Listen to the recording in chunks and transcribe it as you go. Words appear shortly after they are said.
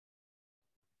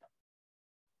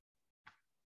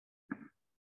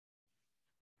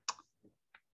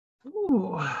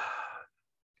Ooh.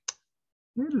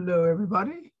 Hello,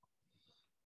 everybody.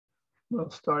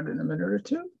 We'll start in a minute or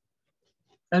two.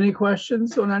 Any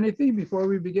questions on anything before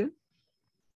we begin?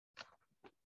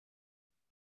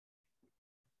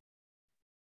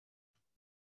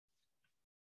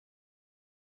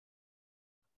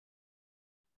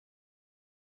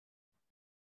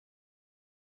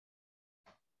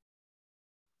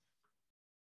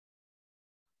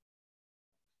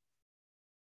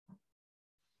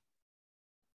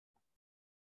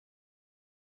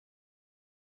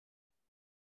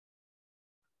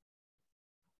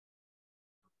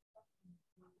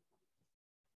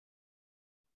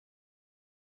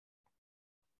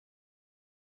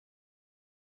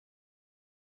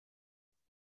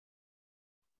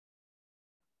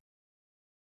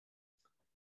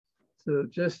 So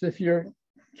just if you're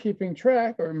keeping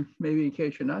track, or maybe in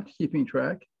case you're not keeping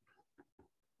track,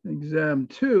 exam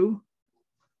 2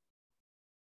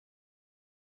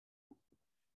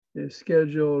 is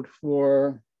scheduled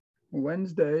for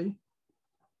Wednesday,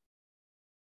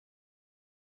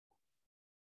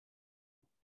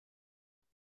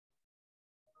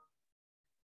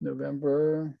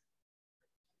 November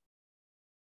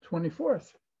 24th,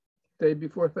 day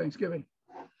before Thanksgiving.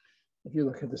 If you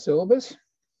look at the syllabus,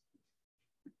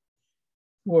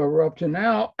 where we're up to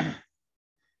now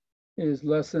is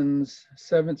lessons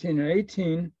 17 and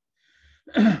 18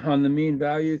 on the mean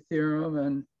value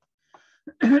theorem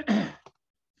and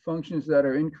functions that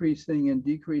are increasing and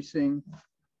decreasing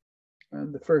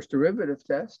the first derivative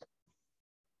test.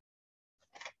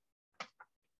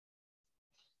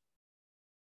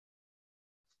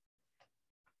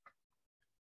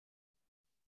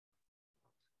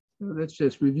 So let's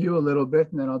just review a little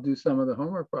bit and then I'll do some of the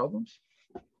homework problems.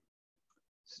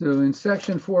 So in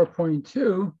section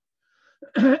 4.2,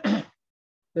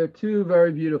 there are two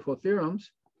very beautiful theorems.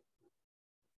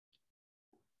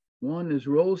 One is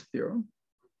Rolle's theorem,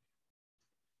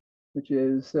 which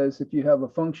says if you have a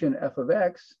function f of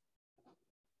x,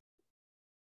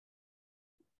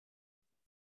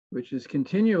 which is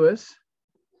continuous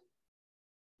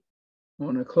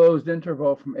on a closed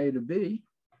interval from a to b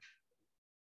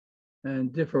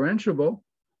and differentiable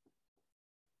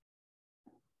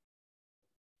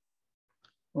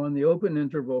on the open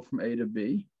interval from a to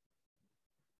b,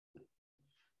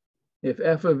 if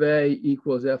f of a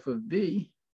equals f of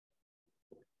b,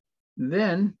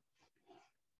 then,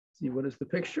 see, what is the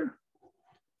picture?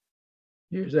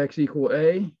 Here's x equal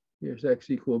a, here's x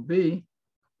equal b,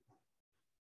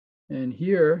 and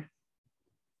here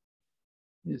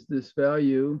is this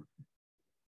value,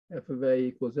 f of a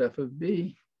equals f of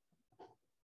b.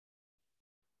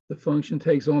 The function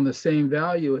takes on the same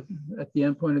value at the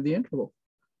endpoint of the interval.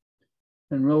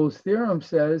 And Rolle's theorem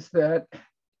says that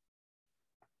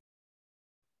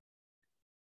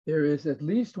there is at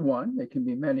least one, there can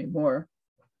be many more,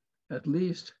 at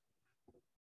least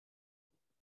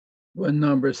one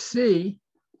number c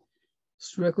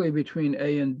strictly between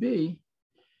a and b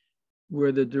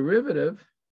where the derivative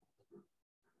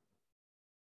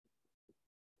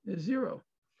is 0.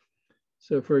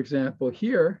 So for example,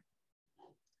 here,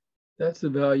 that's the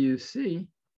value c,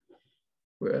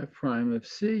 where f prime of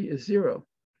c is 0.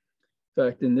 In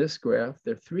fact, in this graph,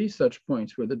 there are 3 such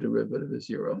points where the derivative is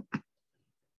 0.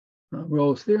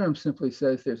 Rolle's theorem simply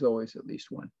says there's always at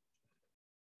least one.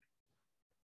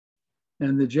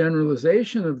 And the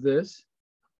generalization of this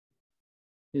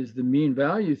is the mean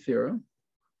value theorem.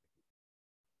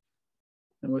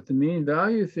 And what the mean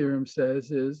value theorem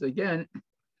says is, again,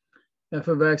 f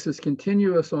of x is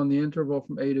continuous on the interval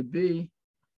from a to b,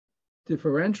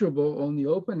 differentiable on the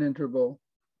open interval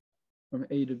from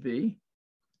a to b.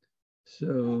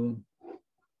 So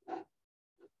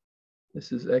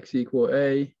this is x equal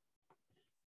a,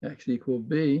 x equal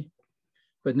b.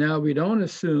 But now we don't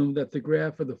assume that the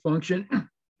graph of the function,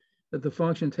 that the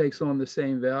function takes on the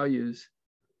same values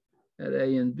at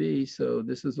a and b. So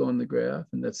this is on the graph,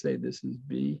 and let's say this is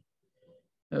b,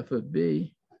 f of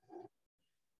b.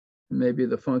 And maybe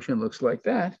the function looks like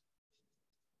that.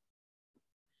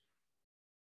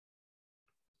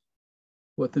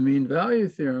 What the mean value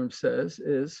theorem says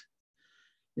is,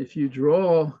 if you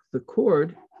draw the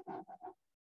chord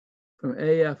from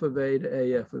AF of A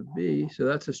to AF of B, so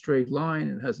that's a straight line,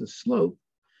 it has a slope,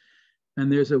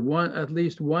 and there's at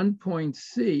least one point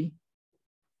C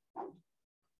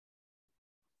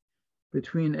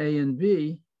between A and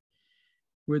B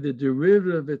where the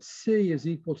derivative at C is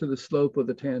equal to the slope of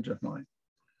the tangent line.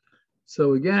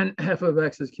 So again, f of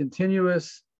x is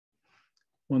continuous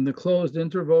on the closed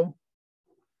interval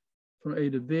from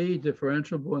A to B,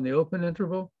 differentiable in the open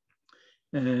interval,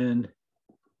 and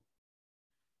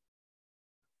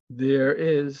there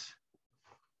is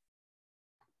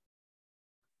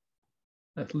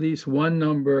at least one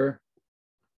number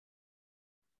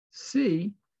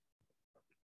C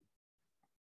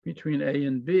between A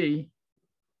and B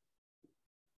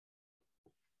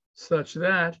such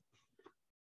that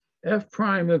f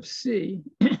prime of C,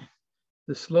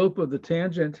 the slope of the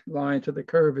tangent line to the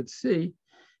curve at C,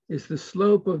 is the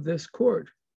slope of this chord,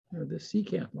 or this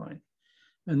secant line.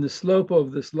 And the slope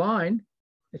of this line,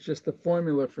 it's just the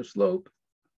formula for slope,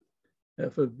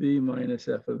 f of B minus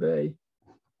f of A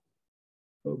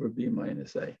over B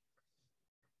minus A.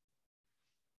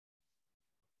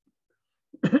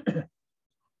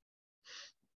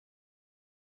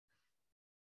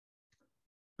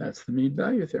 That's the mean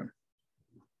value theorem.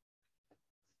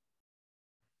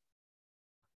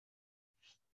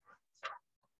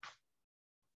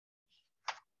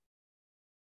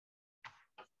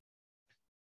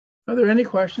 Are there any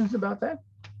questions about that?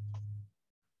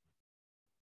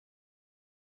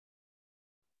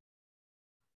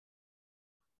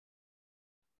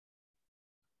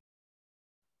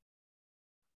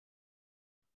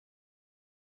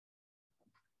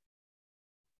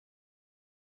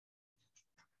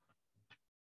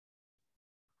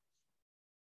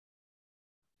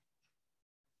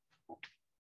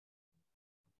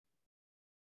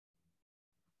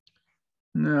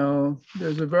 Now,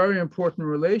 there's a very important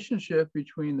relationship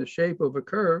between the shape of a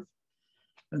curve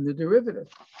and the derivative.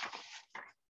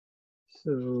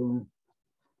 So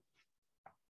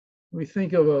we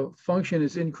think of a function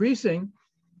as increasing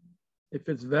if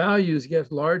its values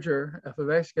get larger, f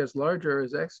of x gets larger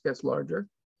as x gets larger.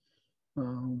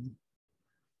 And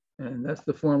that's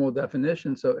the formal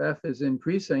definition. So f is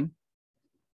increasing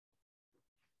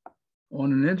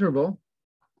on an interval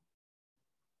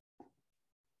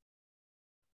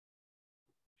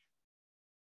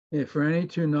if for any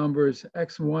two numbers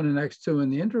x1 and x2 in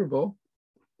the interval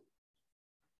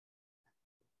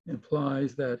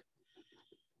implies that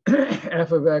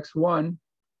f of x1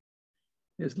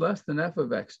 is less than f of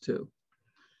x2.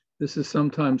 This is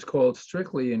sometimes called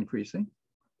strictly increasing,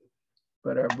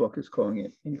 but our book is calling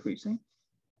it increasing.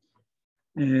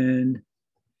 And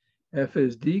f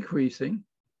is decreasing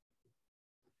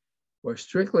or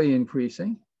strictly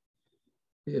increasing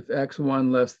if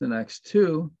x1 less than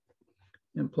x2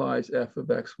 implies f of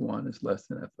x1 is less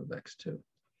than f of x2.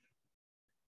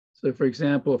 So for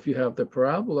example, if you have the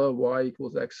parabola y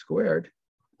equals x squared,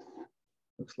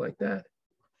 looks like that.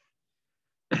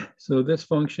 So this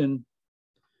function,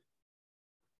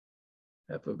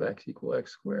 f of x equal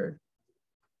x squared,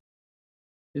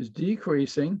 is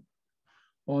decreasing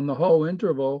on the whole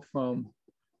interval from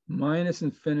minus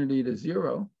infinity to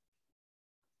 0.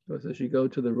 Because as you go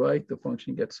to the right, the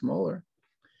function gets smaller.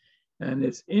 And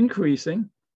it's increasing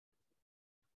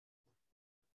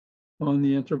on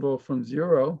the interval from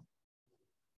 0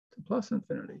 to plus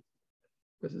infinity,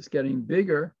 because it's getting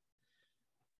bigger.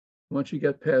 Once you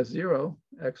get past 0,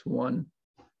 x1,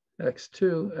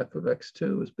 x2, f of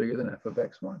x2 is bigger than f of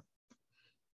x1.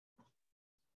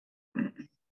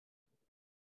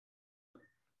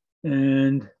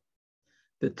 And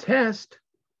the test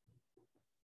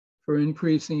for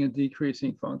increasing and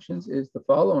decreasing functions is the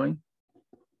following.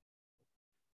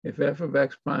 If f of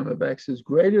x prime of x is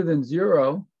greater than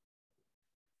 0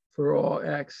 for all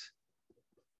x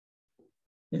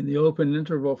in the open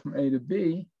interval from a to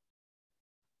b,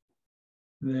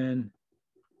 then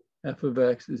f of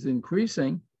x is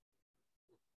increasing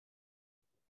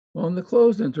on the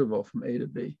closed interval from a to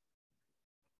b.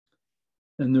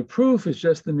 And the proof is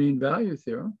just the mean value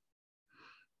theorem.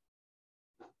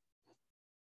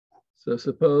 So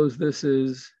suppose this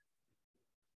is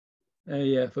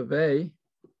a f of a,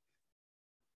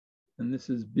 and this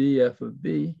is b f of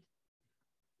b.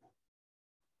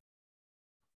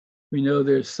 We know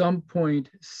there's some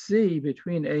point C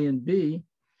between A and B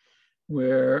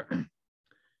where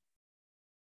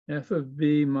f of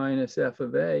b minus f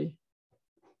of a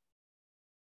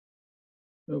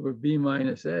over b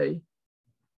minus a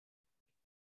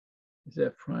is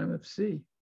f prime of c,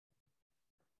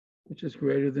 which is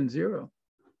greater than 0.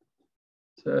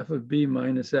 So f of b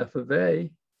minus f of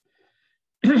a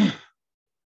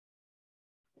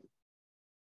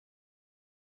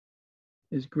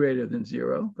is greater than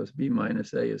 0 because b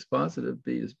minus a is positive,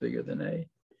 b is bigger than a.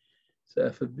 So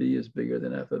f of b is bigger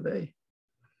than f of a.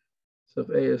 So if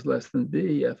a is less than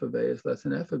b, f of a is less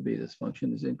than f of b, this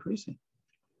function is increasing.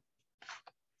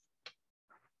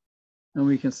 And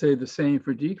we can say the same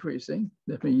for decreasing.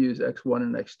 Let me use x1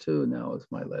 and x2 now as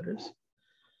my letters.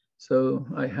 So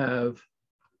I have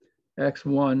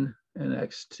x1 and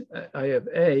x2, I have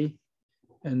a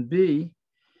and b,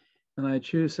 and I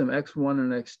choose some x1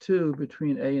 and x2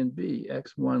 between a and b,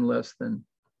 x1 less than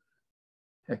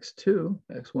x2,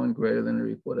 x1 greater than or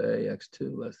equal to a,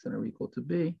 x2 less than or equal to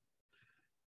b.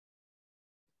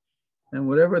 And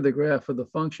whatever the graph of the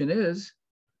function is,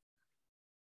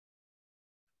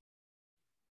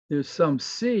 there's some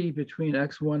c between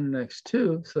x1 and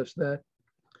x2 such that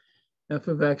f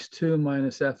of x2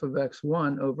 minus f of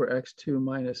x1 over x2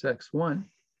 minus x1.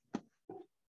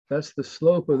 That's the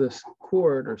slope of this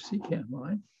chord or secant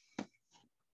line.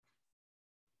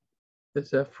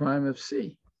 It's f prime of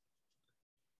c.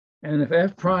 And if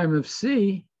f prime of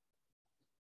c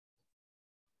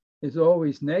is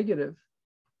always negative,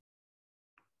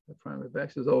 f prime of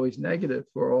x is always negative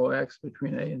for all x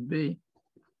between a and b,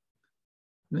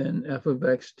 then f of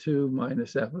x2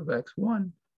 minus f of x1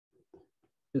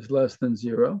 is less than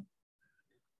 0.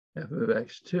 F of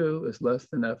x2 is less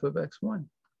than f of x1.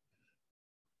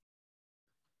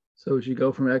 So as you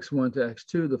go from x1 to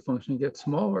x2, the function gets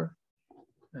smaller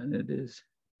and it is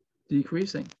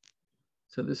decreasing.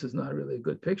 So this is not really a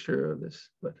good picture of this,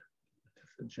 but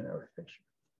it's a generic picture.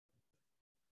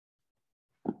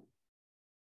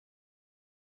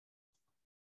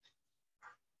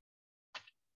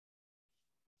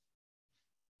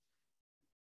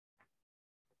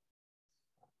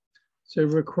 So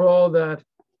recall that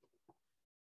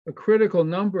a critical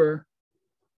number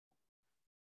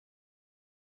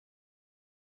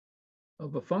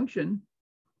of a function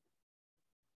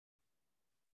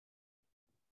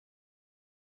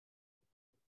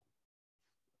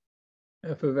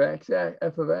f of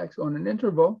x on an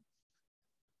interval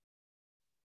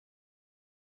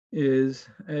is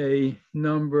a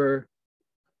number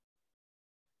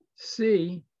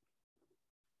c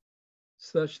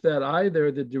such that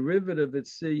either the derivative at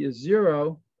c is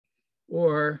 0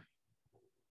 or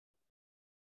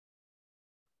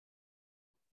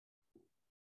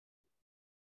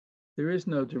there is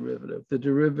no derivative. The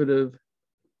derivative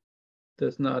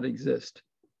does not exist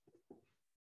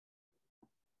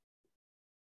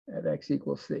at x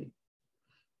equals c.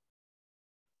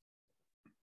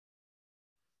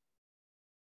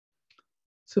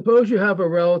 Suppose you have a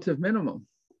relative minimum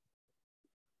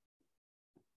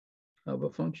of a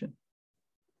function.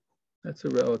 That's a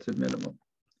relative minimum.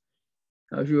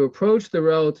 As you approach the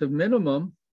relative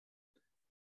minimum,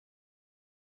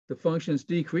 the function is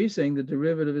decreasing, the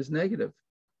derivative is negative.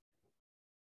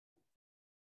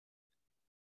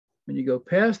 When you go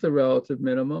past the relative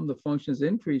minimum, the function is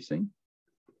increasing,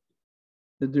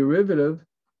 the derivative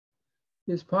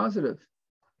is positive.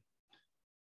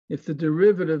 If the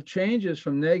derivative changes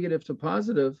from negative to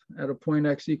positive at a point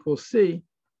x equals c,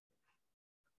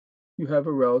 you have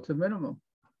a relative minimum.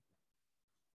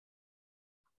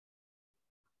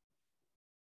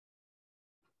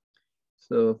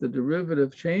 So if the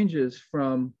derivative changes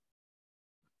from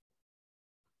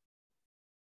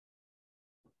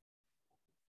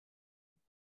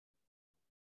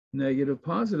negative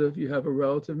positive, you have a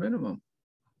relative minimum.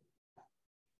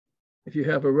 If you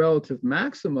have a relative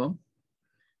maximum,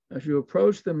 as you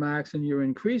approach the max and you're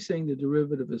increasing, the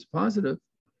derivative is positive.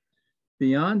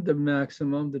 Beyond the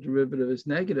maximum, the derivative is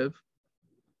negative.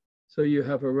 So you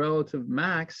have a relative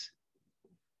max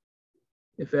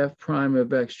if f prime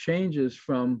of x changes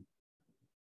from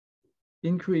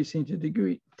increasing to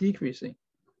decreasing,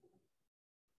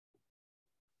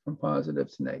 from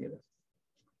positive to negative.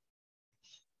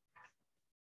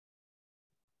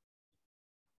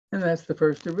 And that's the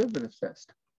first derivative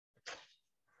test.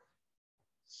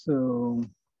 So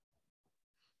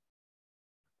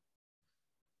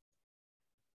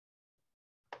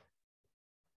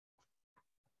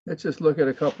let's just look at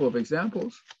a couple of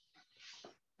examples.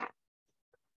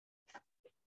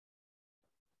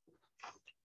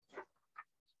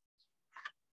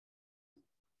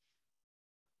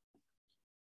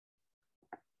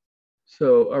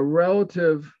 So a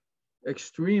relative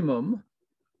extremum,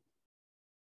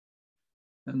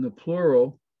 and the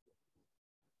plural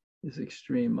is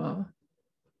extrema.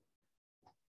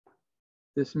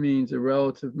 This means a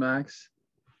relative max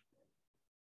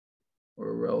or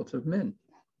a relative min.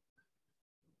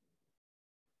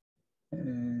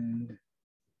 And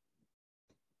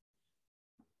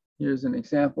here's an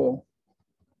example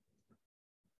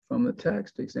from the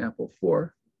text, example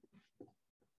 4.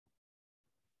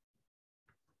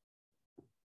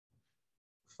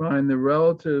 Find the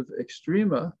relative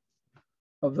extrema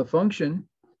of the function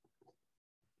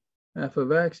f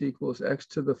of x equals x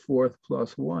to the 4th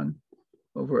plus 1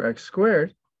 over x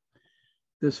squared.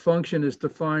 This function is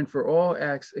defined for all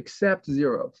x except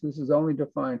 0. So this is only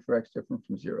defined for x different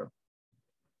from 0.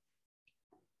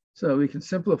 So we can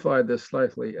simplify this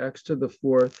slightly. X to the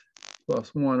 4th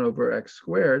plus 1 over x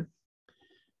squared.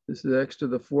 This is x to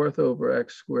the 4th over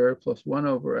x squared plus 1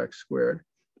 over x squared.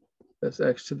 That's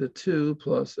x to the 2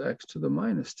 plus x to the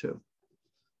minus 2.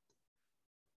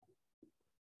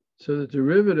 So the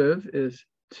derivative is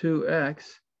 2x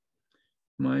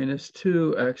minus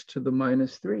 2x to the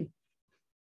minus 3,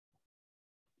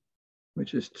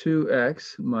 which is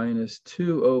 2x minus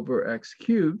 2 over x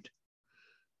cubed.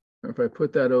 Or if I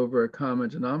put that over a common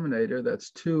denominator, that's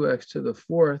 2x to the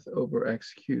 4th over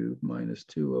x cubed minus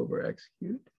 2 over x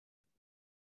cubed.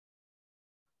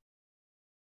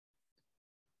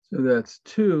 So that's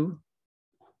 2x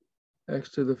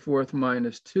to the 4th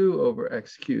minus 2 over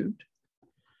x cubed.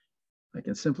 I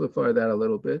can simplify that a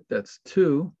little bit. That's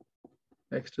 2x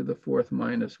to the 4th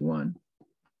minus 1.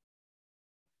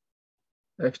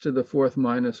 X to the 4th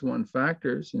minus 1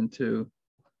 factors into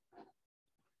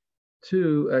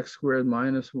 2x squared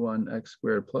minus 1, x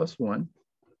squared plus 1.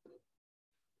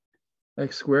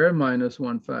 X squared minus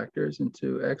 1 factors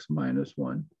into x minus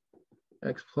 1,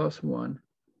 x plus 1,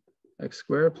 x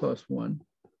squared plus 1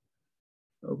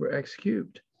 over x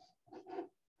cubed.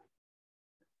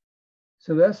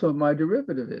 So that's what my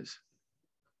derivative is.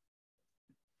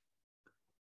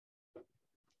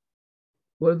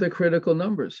 What are the critical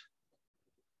numbers?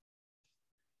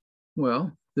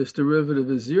 Well, this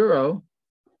derivative is 0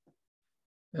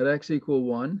 at x equal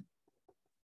 1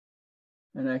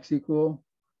 and x equal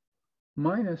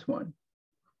minus 1.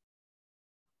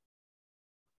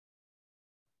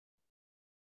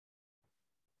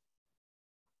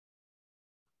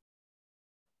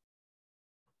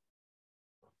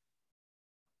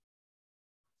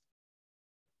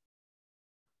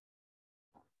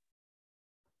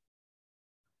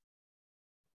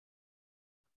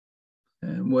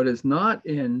 And what is not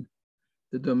in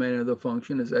the domain of the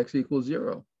function is x equals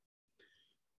 0.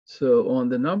 So on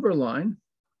the number line,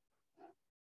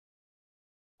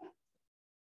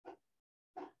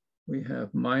 we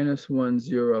have minus 1,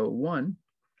 0, 1.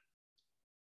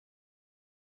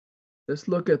 Let's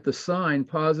look at the sign,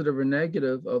 positive or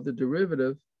negative, of the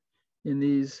derivative in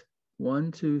these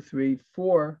 1, 2, 3,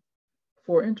 4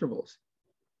 intervals.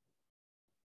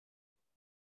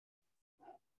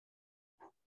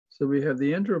 So we have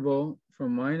the interval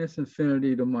from minus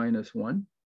infinity to minus 1,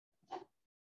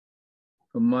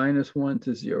 from minus 1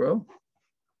 to 0,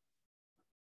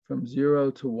 from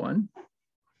 0 to 1,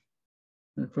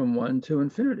 and from 1 to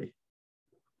infinity.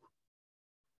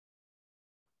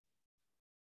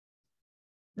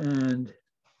 And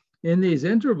in these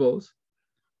intervals,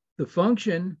 the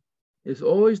function is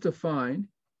always defined,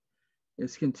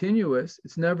 it's continuous,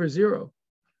 it's never 0.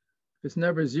 If it's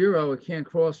never 0, it can't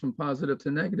cross from positive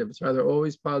to negative. It's either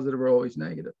always positive or always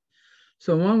negative.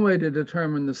 So one way to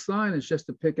determine the sign is just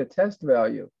to pick a test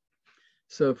value.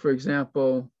 So for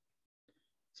example,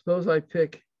 suppose I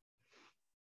pick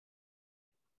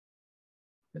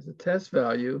as a test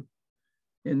value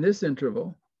in this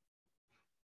interval,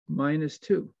 minus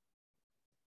 2.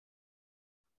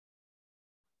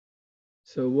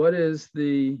 So what is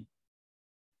the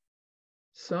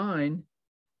sign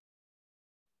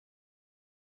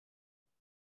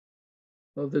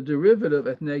of the derivative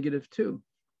at negative 2?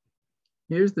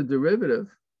 Here's the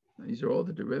derivative. These are all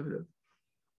the derivative.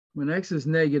 When x is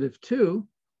negative 2,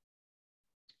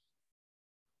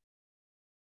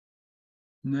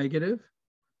 negative,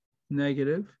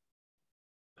 negative,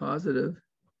 positive,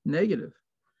 negative.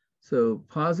 So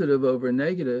positive over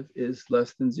negative is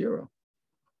less than 0.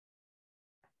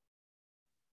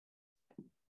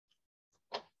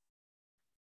 Let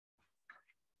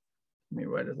me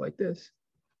write it like this.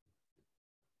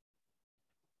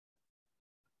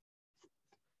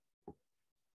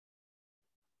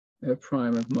 F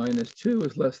prime of minus 2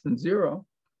 is less than 0.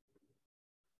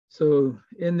 So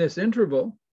in this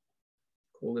interval,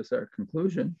 call this our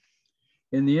conclusion,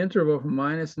 in the interval from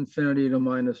minus infinity to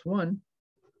minus 1,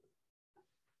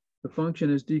 the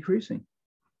function is decreasing.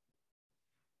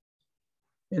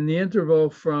 In the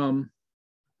interval from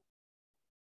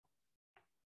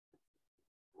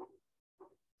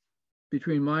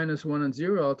between minus 1 and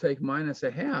 0, I'll take minus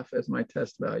a half as my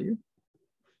test value.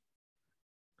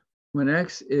 When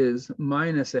x is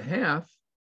minus a half,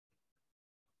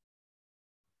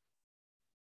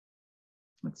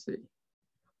 let's see,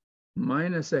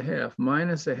 minus a half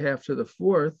to the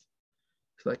 4th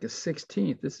is like a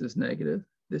 16th. This is negative.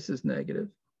 This is negative.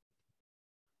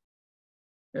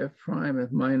 F prime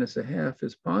at minus a half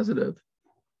is positive.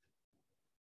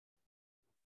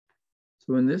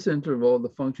 So in this interval, the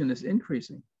function is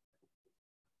increasing.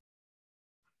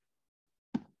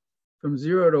 From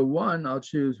 0 to 1, I'll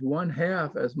choose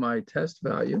 1/2 as my test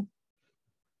value.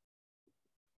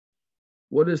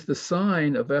 what is the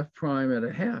sign of f prime at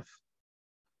a half?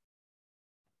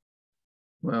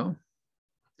 Well,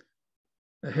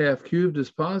 a half cubed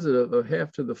is positive, a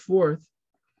half to the fourth,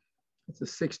 it's a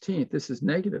 16th. This is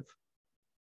negative.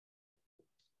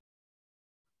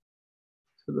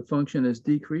 So the function is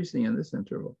decreasing in this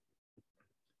interval.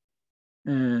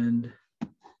 And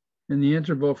in the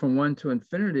interval from 1 to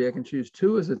infinity, I can choose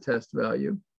 2 as a test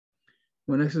value.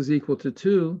 When x is equal to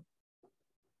 2,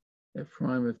 f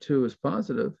prime of 2 is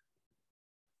positive.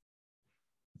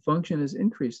 The function is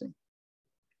increasing.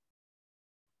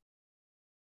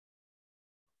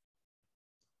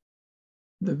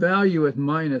 The value at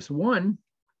 -1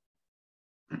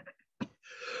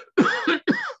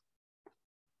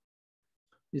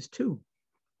 is 2.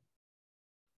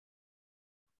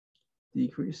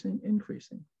 Decreasing,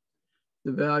 increasing.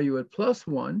 The value at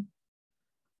 +1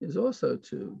 is also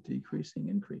 2, decreasing,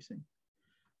 increasing.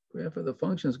 Graph of the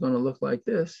function is going to look like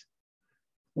this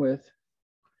with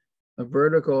a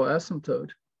vertical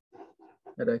asymptote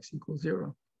at x equals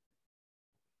 0.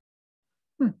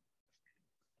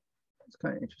 It's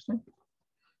kind of interesting.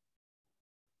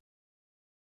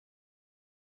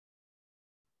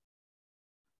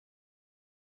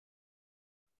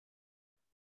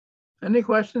 Any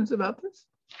questions about this?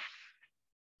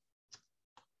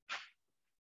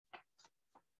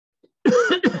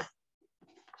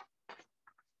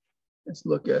 Let's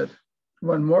look at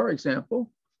one more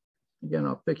example. Again,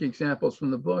 I'll pick examples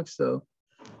from the book, so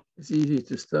it's easy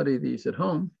to study these at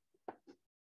home.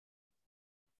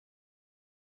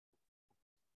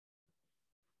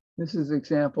 This is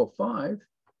example 5.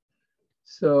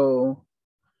 So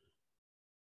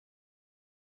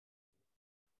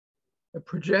a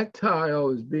projectile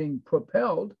is being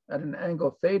propelled at an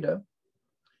angle theta,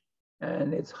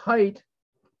 and its height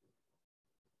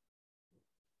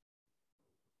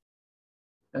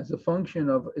as a function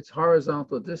of its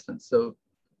horizontal distance. So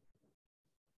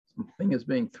something is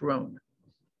being thrown.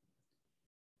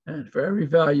 And for every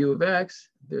value of x,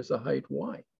 there's a height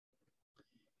y.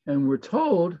 And we're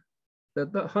told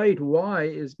that the height y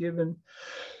is given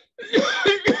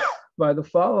by the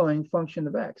following function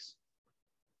of x.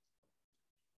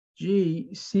 G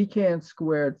secant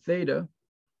squared theta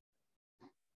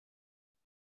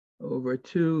over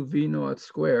 2 v naught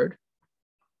squared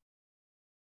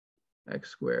x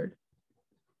squared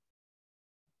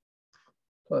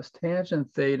plus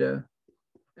tangent theta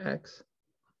x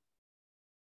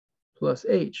plus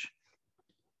h.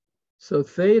 So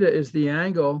theta is the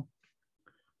angle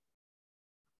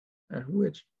at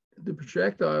which the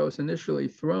projectile is initially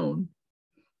thrown,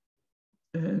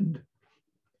 and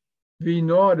v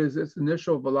naught is its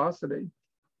initial velocity.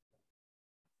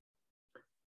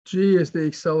 G is the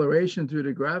acceleration due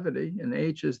to gravity, and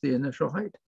h is the initial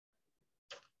height.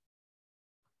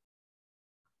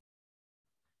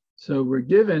 So we're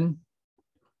given,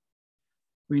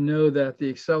 we know that the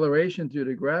acceleration due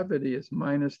to gravity is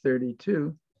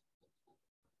 -32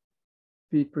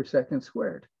 feet per second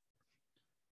squared.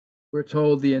 We're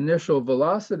told the initial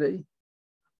velocity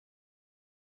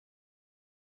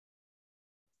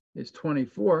is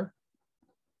 24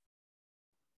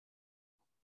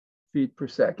 feet per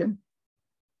second.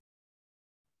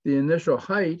 The initial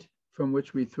height from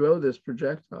which we throw this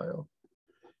projectile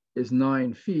is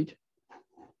 9 feet.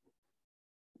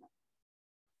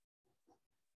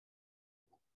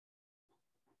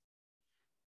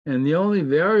 And the only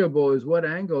variable is what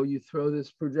angle you throw this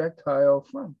projectile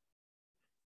from.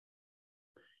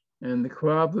 And the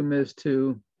problem is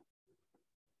to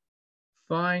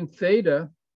find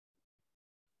theta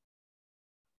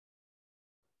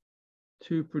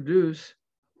to produce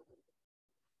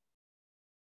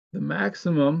the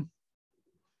maximum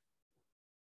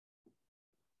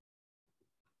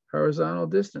horizontal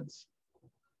distance.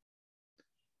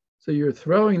 So you're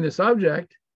throwing this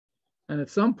object, and at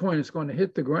some point it's going to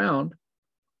hit the ground,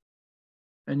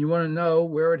 and you want to know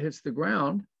where it hits the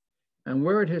ground. And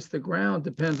where it hits the ground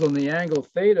depends on the angle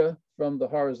theta from the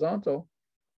horizontal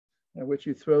at which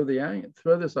you throw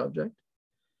this object.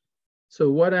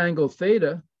 So what angle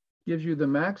theta gives you the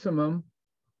maximum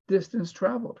distance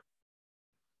traveled?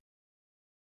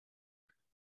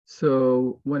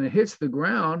 So when it hits the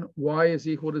ground, y is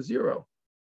equal to 0.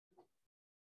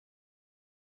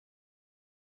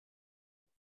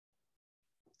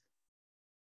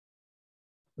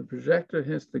 The projector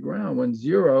hits the ground when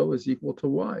 0 is equal to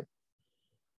y,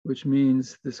 which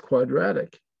means this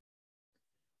quadratic.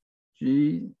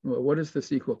 G, well, what is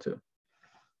this equal to?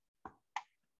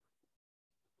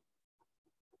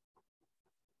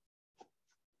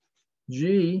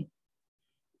 G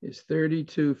is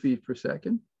 32 feet per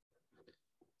second.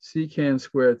 Secant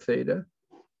squared theta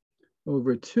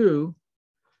over 2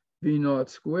 v naught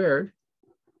squared,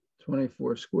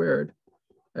 24 squared,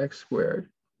 x squared,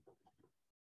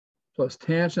 plus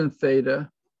tangent theta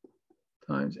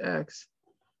times x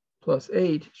plus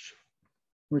h,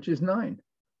 which is 9.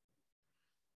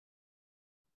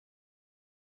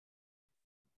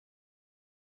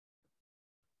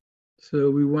 So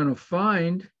we want to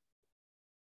find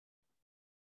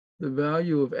the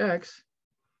value of x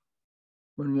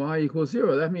when y equals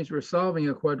 0. That means we're solving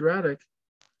a quadratic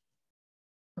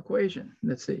equation.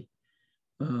 Let's see.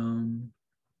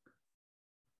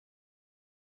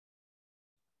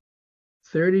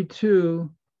 32,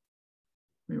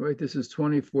 let me write this as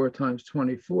 24 times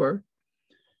 24.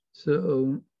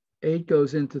 So 8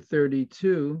 goes into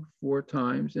 32 4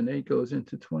 times, and 8 goes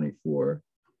into 24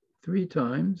 3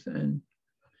 times, and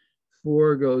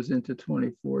 4 goes into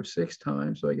 24 6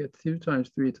 times. So I get 2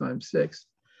 times 3 times 6.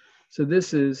 So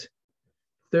this is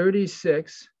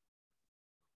 36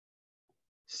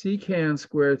 secant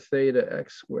squared theta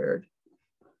x squared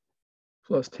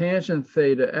plus tangent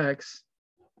theta x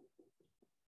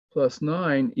plus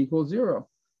 9 equals 0.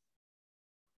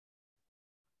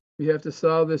 We have to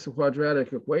solve this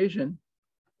quadratic equation.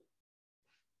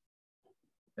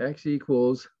 X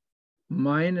equals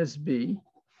minus b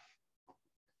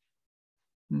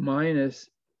minus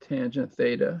tangent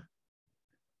theta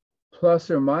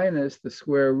plus or minus the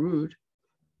square root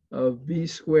of b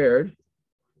squared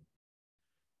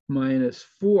minus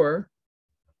 4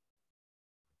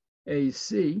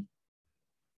 AC.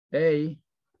 A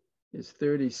is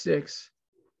 36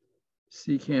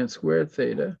 secant squared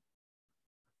theta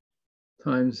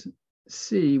times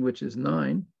c, which is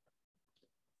 9.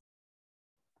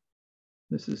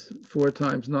 This is 4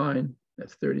 times 9.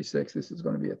 That's 36. This is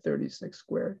going to be a 36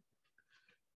 squared.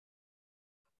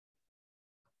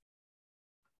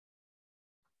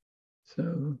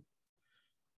 So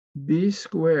b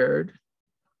squared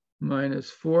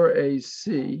minus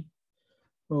 4ac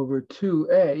over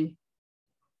 2a,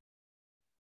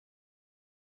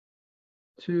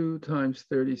 2 times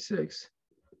 36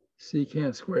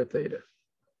 secant squared theta.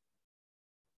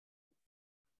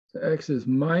 So x is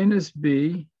minus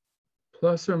b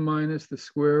plus or minus the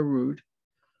square root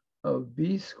of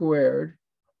b squared.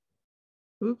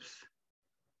 Oops.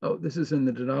 Oh, this is in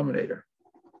the denominator.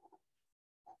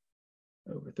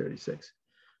 Over 36.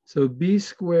 So b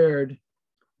squared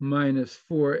minus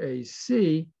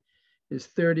 4ac is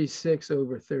 36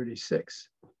 over 36.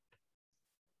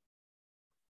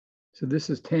 So this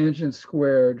is tangent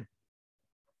squared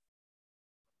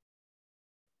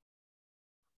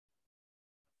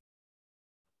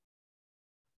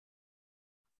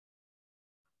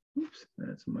oops,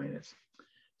 that's minus.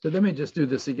 So let me just do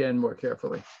this again more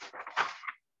carefully.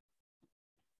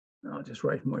 I'll just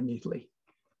write more neatly.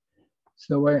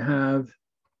 So I have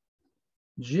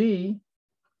g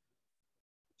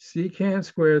secant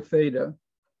squared theta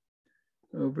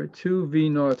over 2 v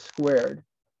naught squared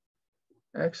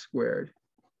x squared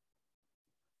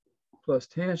plus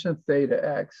tangent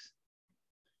theta x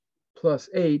plus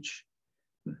h.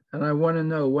 And I want to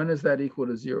know, when is that equal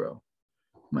to 0?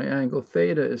 My angle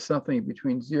theta is something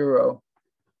between 0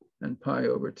 and pi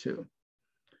over 2.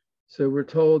 So we're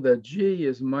told that g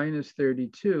is minus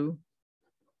 32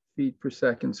 feet per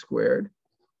second squared.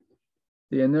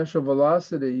 The initial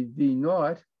velocity v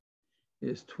naught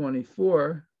is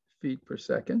 24 feet per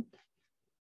second.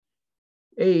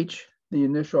 H, the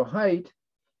initial height,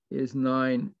 is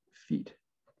 9 feet.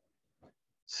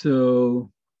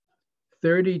 So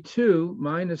 32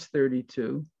 minus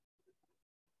 32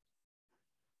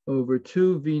 over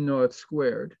 2 v naught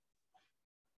squared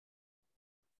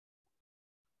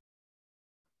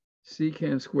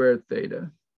secant squared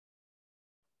theta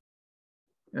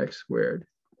x squared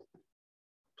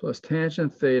plus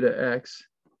tangent theta x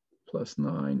plus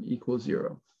 9 equals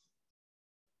 0.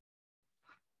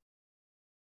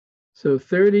 So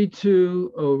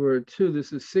 32 over 2,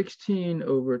 this is 16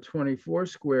 over 24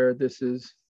 squared. This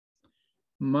is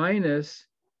minus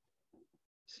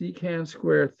secant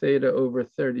squared theta over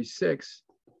 36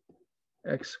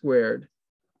 x squared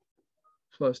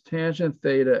plus tangent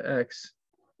theta x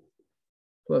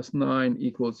plus 9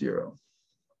 equals 0.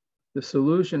 The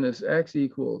solution is x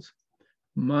equals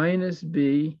minus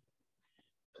b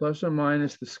plus or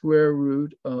minus the square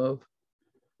root of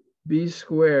b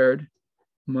squared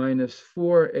minus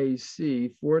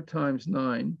 4ac, 4 times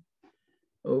 9,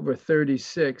 over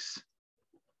 36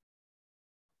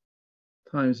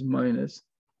 times minus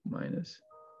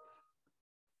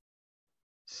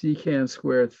secant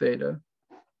squared theta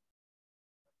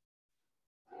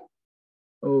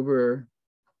over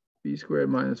b squared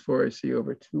minus 4ac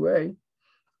over 2a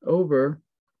over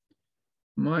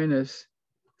minus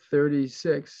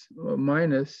 36, or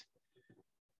minus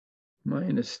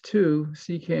 2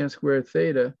 secant squared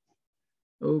theta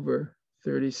over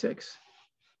 36.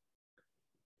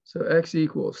 So x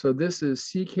equals, so this is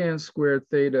secant squared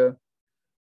theta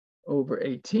over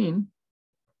 18,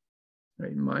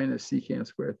 right? Minus secant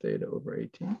squared theta over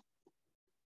 18.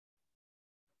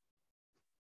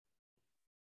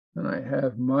 And I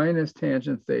have minus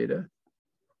tangent theta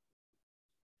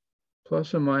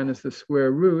plus or minus the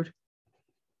square root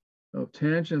of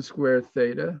tangent squared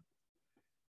theta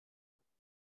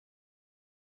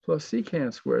plus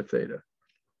secant squared theta.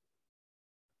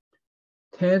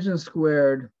 Tangent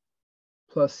squared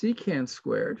plus secant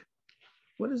squared.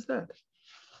 What is that?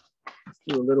 Let's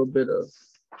do a little bit of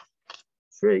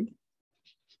trig.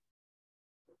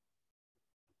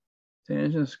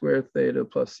 Tangent squared theta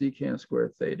plus secant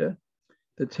squared theta.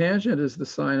 The tangent is the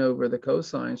sine over the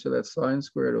cosine, so that's sine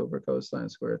squared over cosine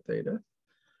squared theta,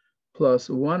 plus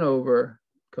 1 over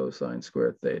cosine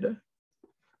squared theta.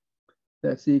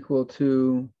 That's equal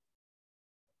to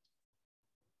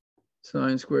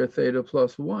sine squared theta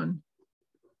plus 1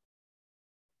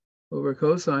 over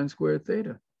cosine squared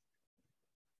theta.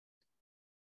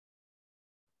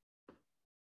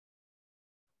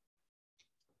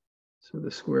 So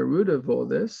the square root of all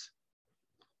this,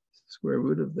 square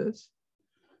root of this,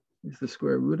 is the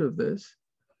square root of this,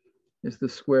 is the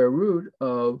square root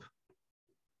of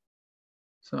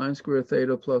sine squared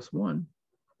theta plus 1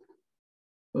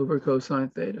 over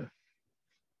cosine theta.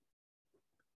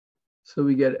 So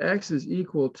we get x is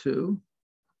equal to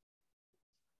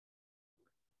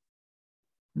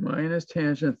minus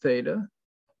tangent theta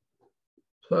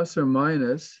plus or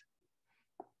minus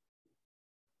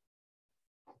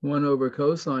 1 over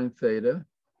cosine theta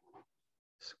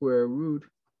square root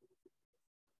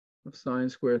of sine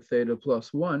squared theta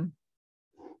plus 1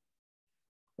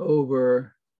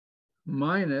 over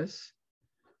minus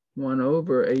 1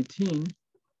 over 18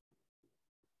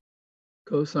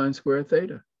 cosine squared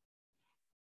theta.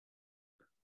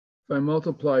 If I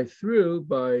multiply through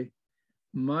by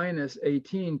minus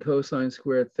 18 cosine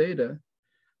squared theta,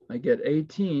 I get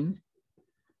 18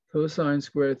 cosine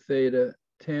squared theta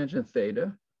tangent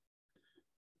theta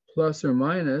plus or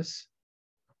minus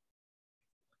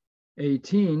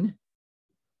 18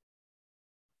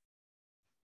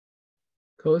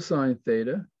 cosine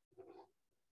theta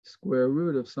square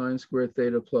root of sine squared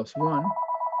theta plus 1.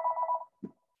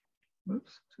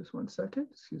 Oops, just 1 second,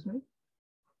 excuse me.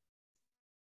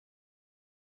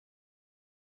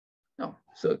 Oh,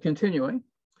 so continuing.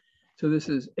 So this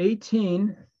is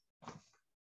 18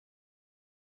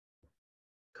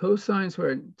 cosine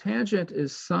squared. Tangent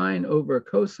is sine over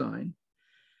cosine.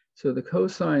 So the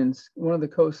cosines, one of the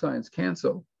cosines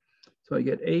cancel. So I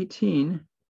get 18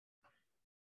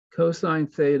 cosine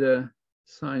theta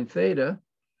sine theta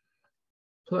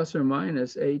plus or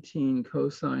minus 18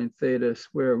 cosine theta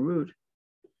square root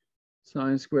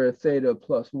sine squared theta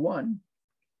plus 1.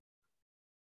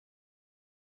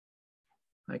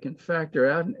 I can factor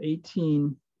out an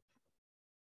 18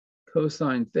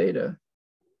 cosine theta,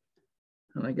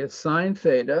 and I get sine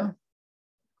theta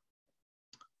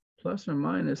plus or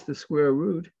minus the square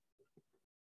root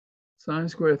sine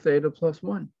squared theta plus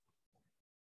 1.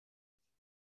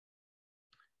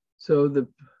 So the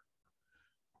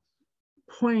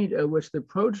point at which the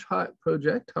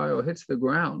projectile hits the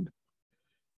ground,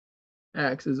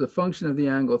 x, is a function of the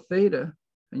angle theta,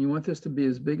 and you want this to be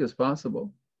as big as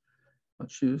possible. I'll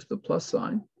choose the plus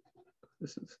sign.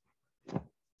 This is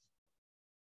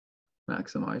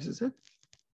maximizes it.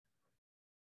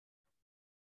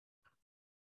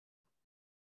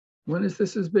 When is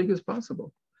this as big as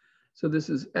possible? So this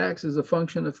is x is a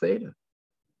function of theta.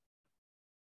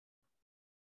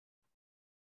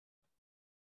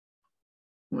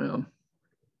 Well,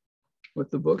 what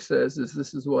the book says is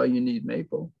this is why you need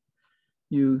Maple.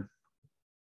 You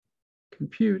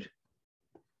compute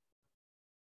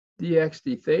dx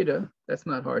d theta, that's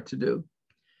not hard to do.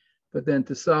 But then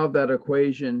to solve that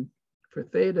equation for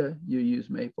theta, you use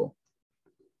Maple.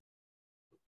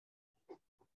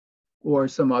 Or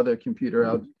some other computer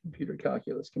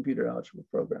calculus, computer algebra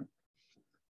program.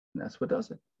 And that's what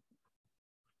does it.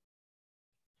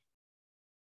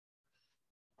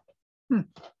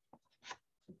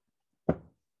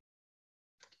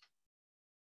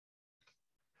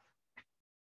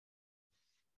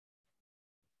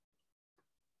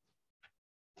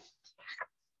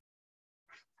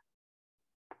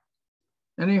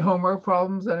 Any homework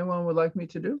problems anyone would like me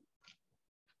to do?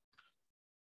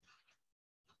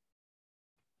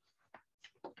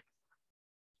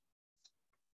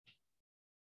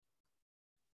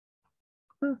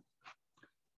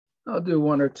 I'll do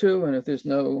 1 or 2, and if there's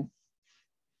no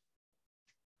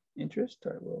interest,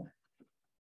 I will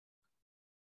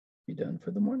be done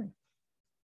for the morning.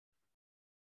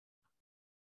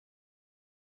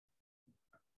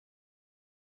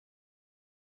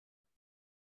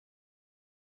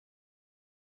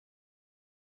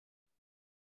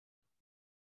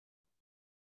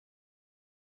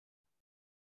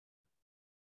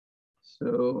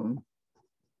 So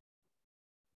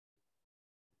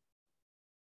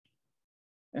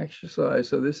exercise,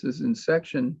 so this is in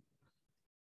section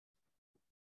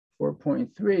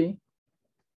 4.3.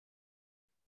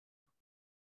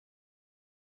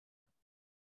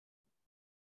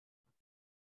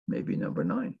 Maybe number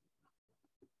 9.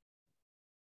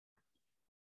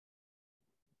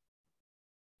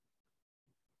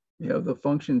 We have the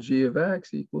function g of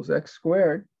x equals x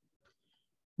squared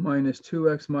minus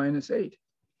 2x minus 8.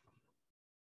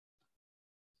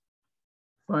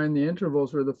 Find the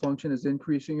intervals where the function is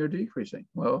increasing or decreasing.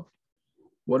 Well,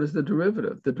 what is the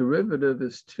derivative? The derivative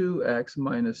is 2x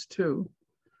minus 2,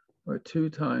 or 2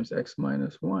 times x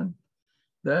minus 1.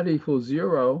 That equals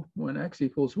 0 when x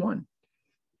equals 1.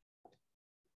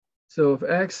 So if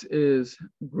x is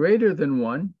greater than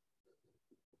 1,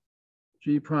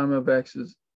 g prime of x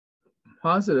is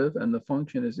positive and the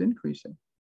function is increasing.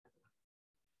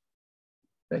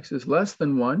 X is less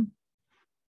than 1,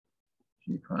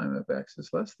 g prime of x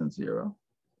is less than 0,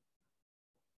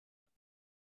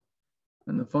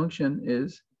 and the function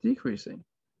is decreasing.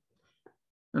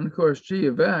 And of course, g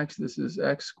of x, this is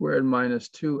x squared minus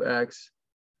 2x.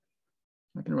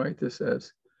 I can write this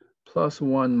as plus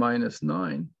 1 minus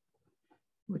 9,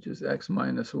 which is x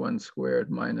minus 1 squared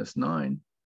minus 9.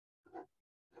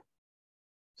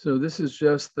 So this is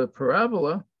just the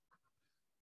parabola,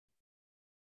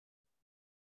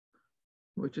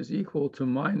 which is equal to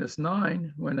minus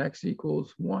 9 when x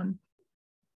equals 1.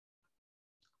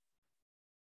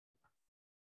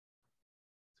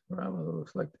 This parabola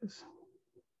looks like this.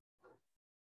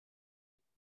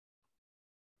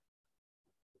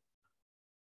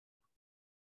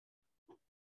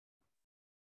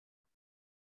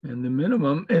 And the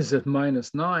minimum is at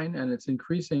minus 9, and it's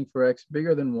increasing for x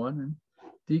bigger than 1 and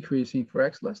decreasing for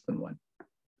x less than 1.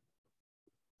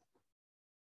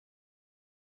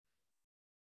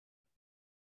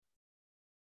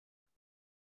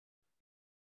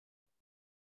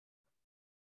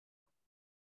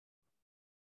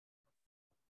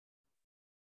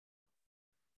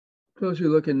 Suppose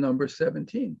you look at number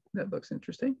 17. That looks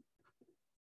interesting.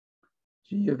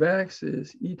 G of x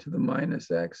is e to the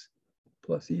minus x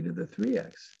plus e to the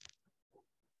 3x.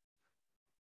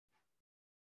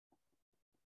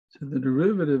 So the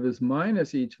derivative is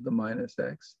minus e to the minus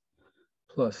x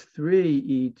plus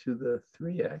 3e to the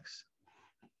 3x.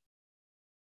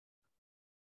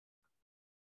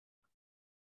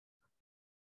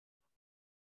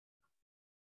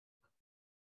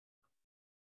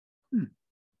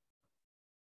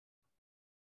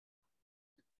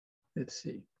 Let's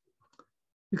see.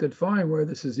 You could find where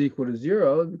this is equal to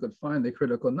 0. You could find the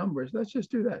critical numbers. Let's just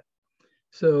do that.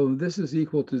 So this is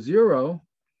equal to 0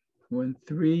 when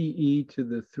 3e to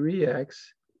the 3x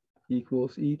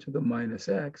equals e to the minus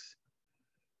x.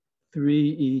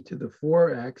 3e to the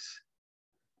 4x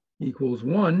equals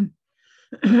 1.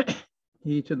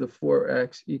 E to the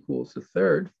 4x equals a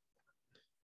third.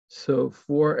 So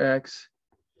 4x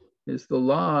is the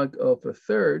log of a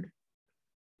third,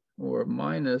 or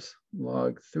minus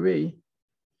log 3.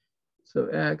 So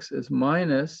x is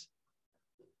minus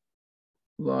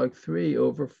log 3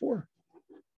 over 4.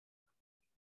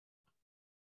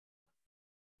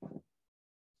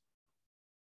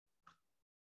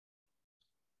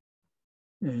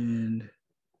 And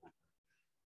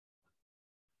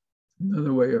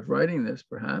another way of writing this,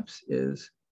 perhaps, is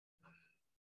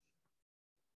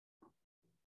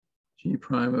g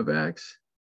prime of x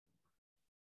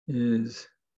is,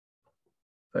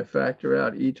 if I factor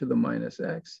out e to the minus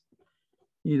x,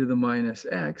 e to the minus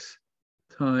x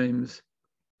times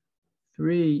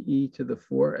 3e to the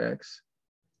 4x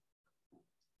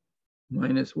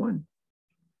minus 1.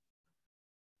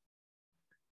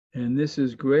 And this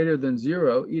is greater than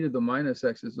 0. E to the minus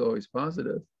x is always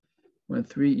positive. When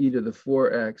 3e to the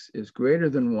 4x is greater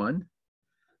than 1,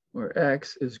 or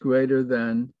x is greater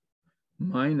than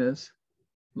minus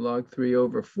log 3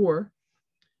 over 4,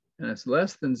 and it's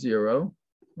less than 0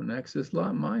 when x is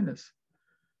minus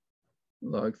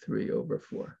log 3 over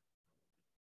 4.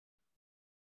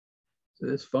 So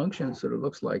this function sort of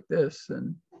looks like this,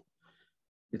 and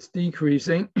it's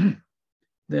decreasing,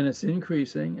 then it's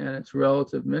increasing, and its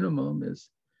relative minimum is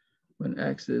when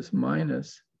x is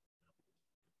minus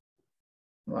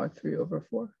log 3 over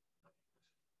 4.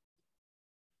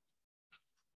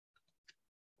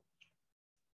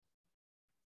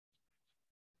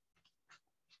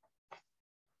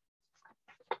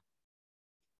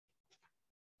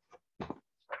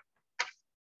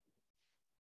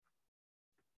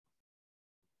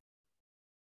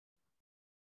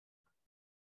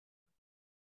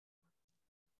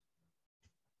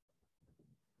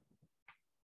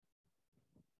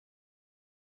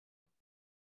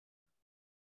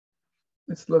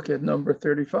 Let's look at number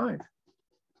 35.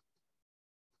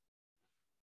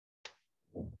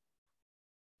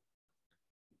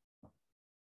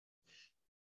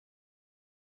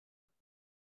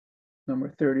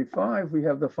 Number 35, we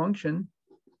have the function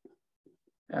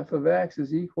f of x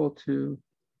is equal to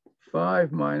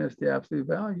 5 minus the absolute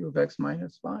value of x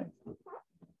minus 5.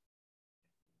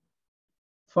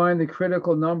 Find the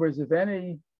critical numbers, if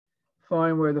any.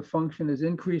 Find where the function is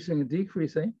increasing and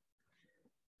decreasing.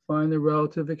 Find the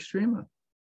relative extrema.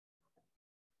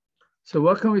 So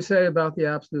what can we say about the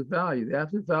absolute value? The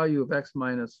absolute value of x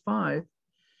minus 5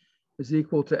 is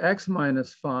equal to x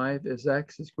minus 5 as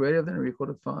x is greater than or equal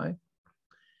to 5.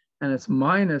 And it's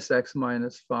minus x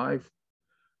minus 5,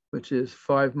 which is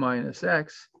 5 minus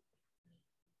x,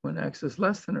 when x is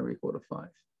less than or equal to 5.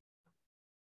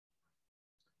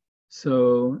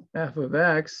 So f of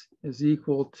x is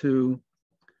equal to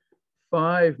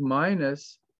 5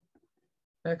 minus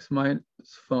x minus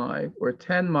 5, or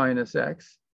 10 minus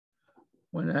x,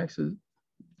 when x is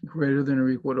greater than or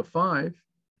equal to 5,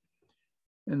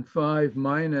 and 5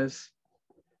 minus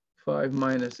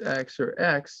x, or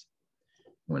x,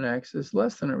 when x is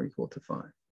less than or equal to 5.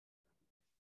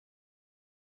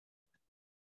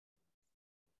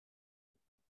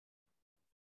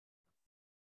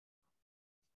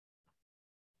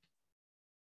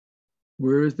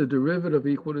 Where is the derivative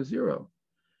equal to 0?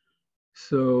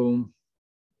 So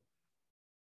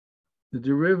the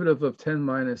derivative of 10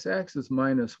 minus x is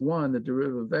minus 1. The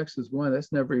derivative of x is 1.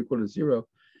 That's never equal to 0.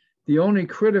 The only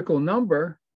critical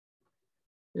number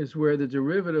is where the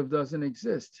derivative doesn't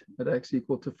exist at x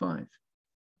equal to 5.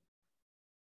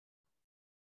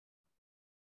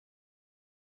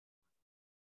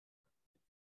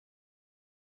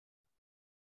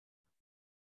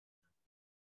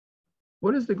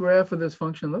 What does the graph of this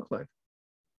function look like?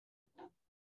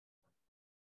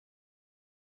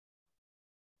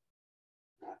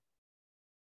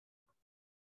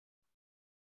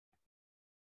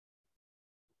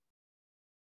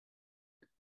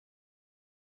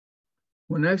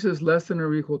 When x is less than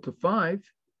or equal to 5,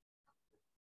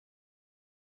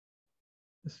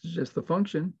 this is just the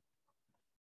function,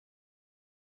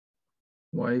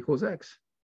 y equals x.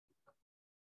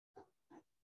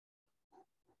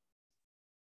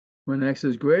 When x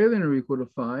is greater than or equal to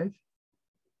 5,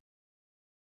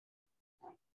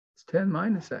 it's 10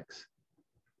 minus x.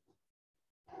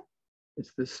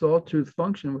 It's the sawtooth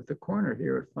function with the corner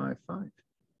here at 5, 5.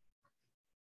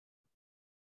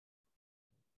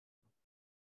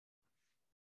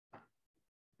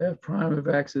 F prime of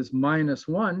x is minus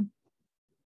 1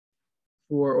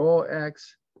 for all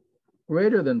x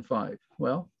greater than 5.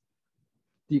 Well,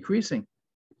 decreasing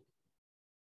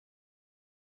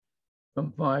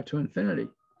from 5 to infinity.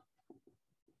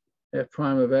 F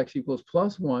prime of x equals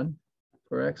plus 1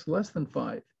 for x less than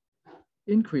 5,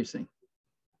 increasing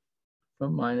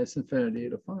from minus infinity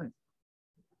to 5.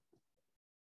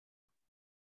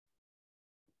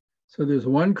 So there's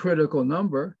one critical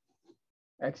number,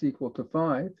 x equal to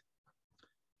 5.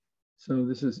 So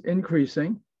this is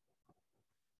increasing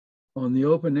on the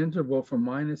open interval from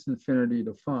minus infinity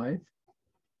to 5,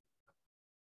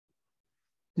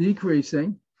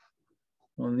 decreasing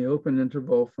on the open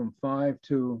interval from 5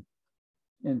 to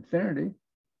infinity,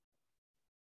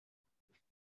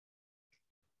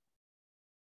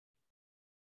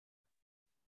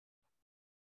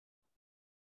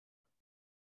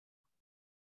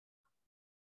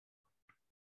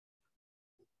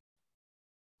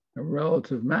 a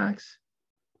relative max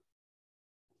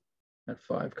at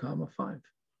 5, 5.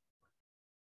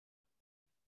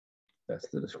 That's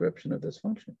the description of this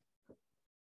function.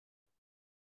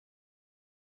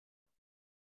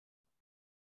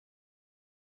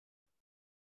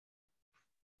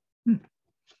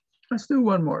 Let's do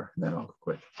one more, then I'll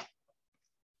quit.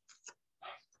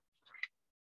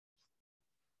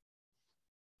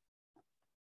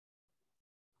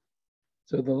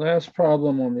 So the last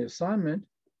problem on the assignment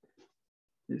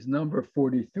is number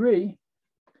 43.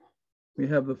 We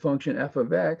have the function f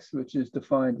of x, which is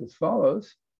defined as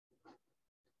follows.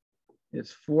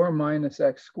 It's 4 minus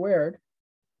x squared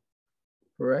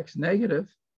for x negative,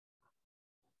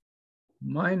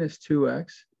 minus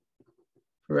 2x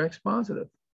for x positive.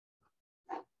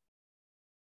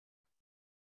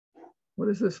 What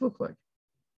does this look like?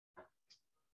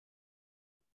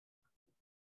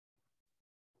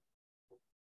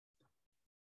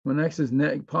 When x is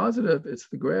positive, it's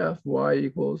the graph y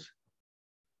equals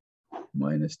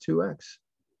minus 2x.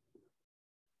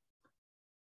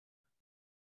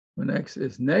 When x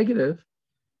is negative,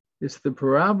 it's the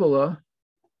parabola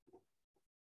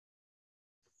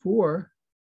 4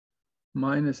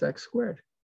 minus x squared.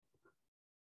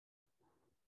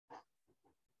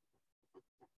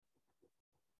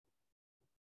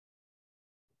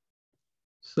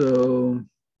 So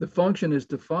the function is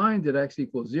defined at x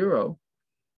equals 0,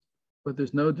 but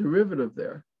there's no derivative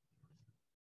there.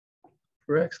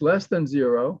 For x less than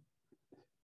 0,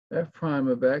 f prime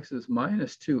of x is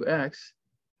minus 2x,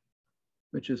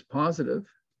 which is positive.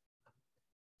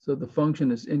 So the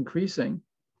function is increasing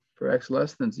for x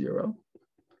less than 0.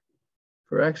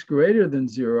 For x greater than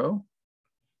 0,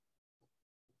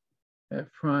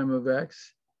 f prime of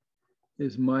x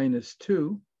is minus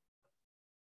 2.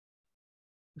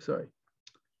 Sorry.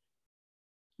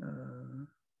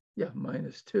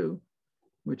 Minus 2,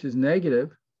 which is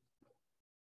negative.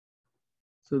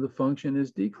 So the function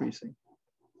is decreasing.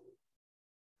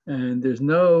 And there's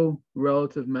no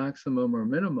relative maximum or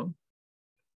minimum.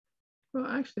 Well,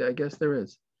 actually, I guess there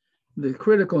is. The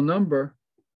critical number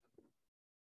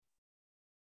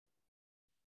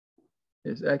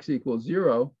is x equals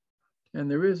 0,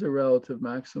 and there is a relative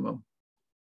maximum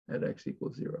at x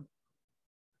equals 0.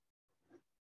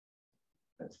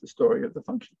 That's the story of the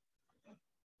function.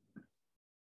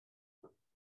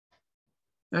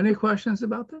 Any questions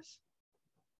about this?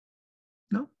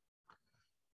 No?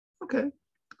 Okay.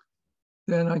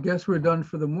 Then I guess we're done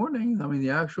for the morning. I mean, the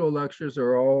actual lectures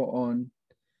are all on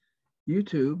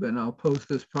YouTube, and I'll post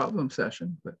this problem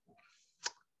session, but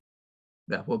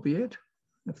that will be it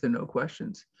if there are no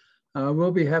questions.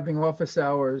 We'll be having office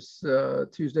hours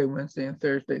Tuesday, Wednesday, and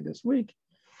Thursday this week.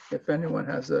 If anyone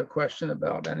has a question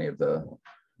about any of the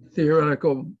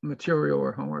theoretical material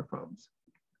or homework problems.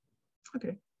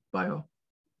 Okay, bye all.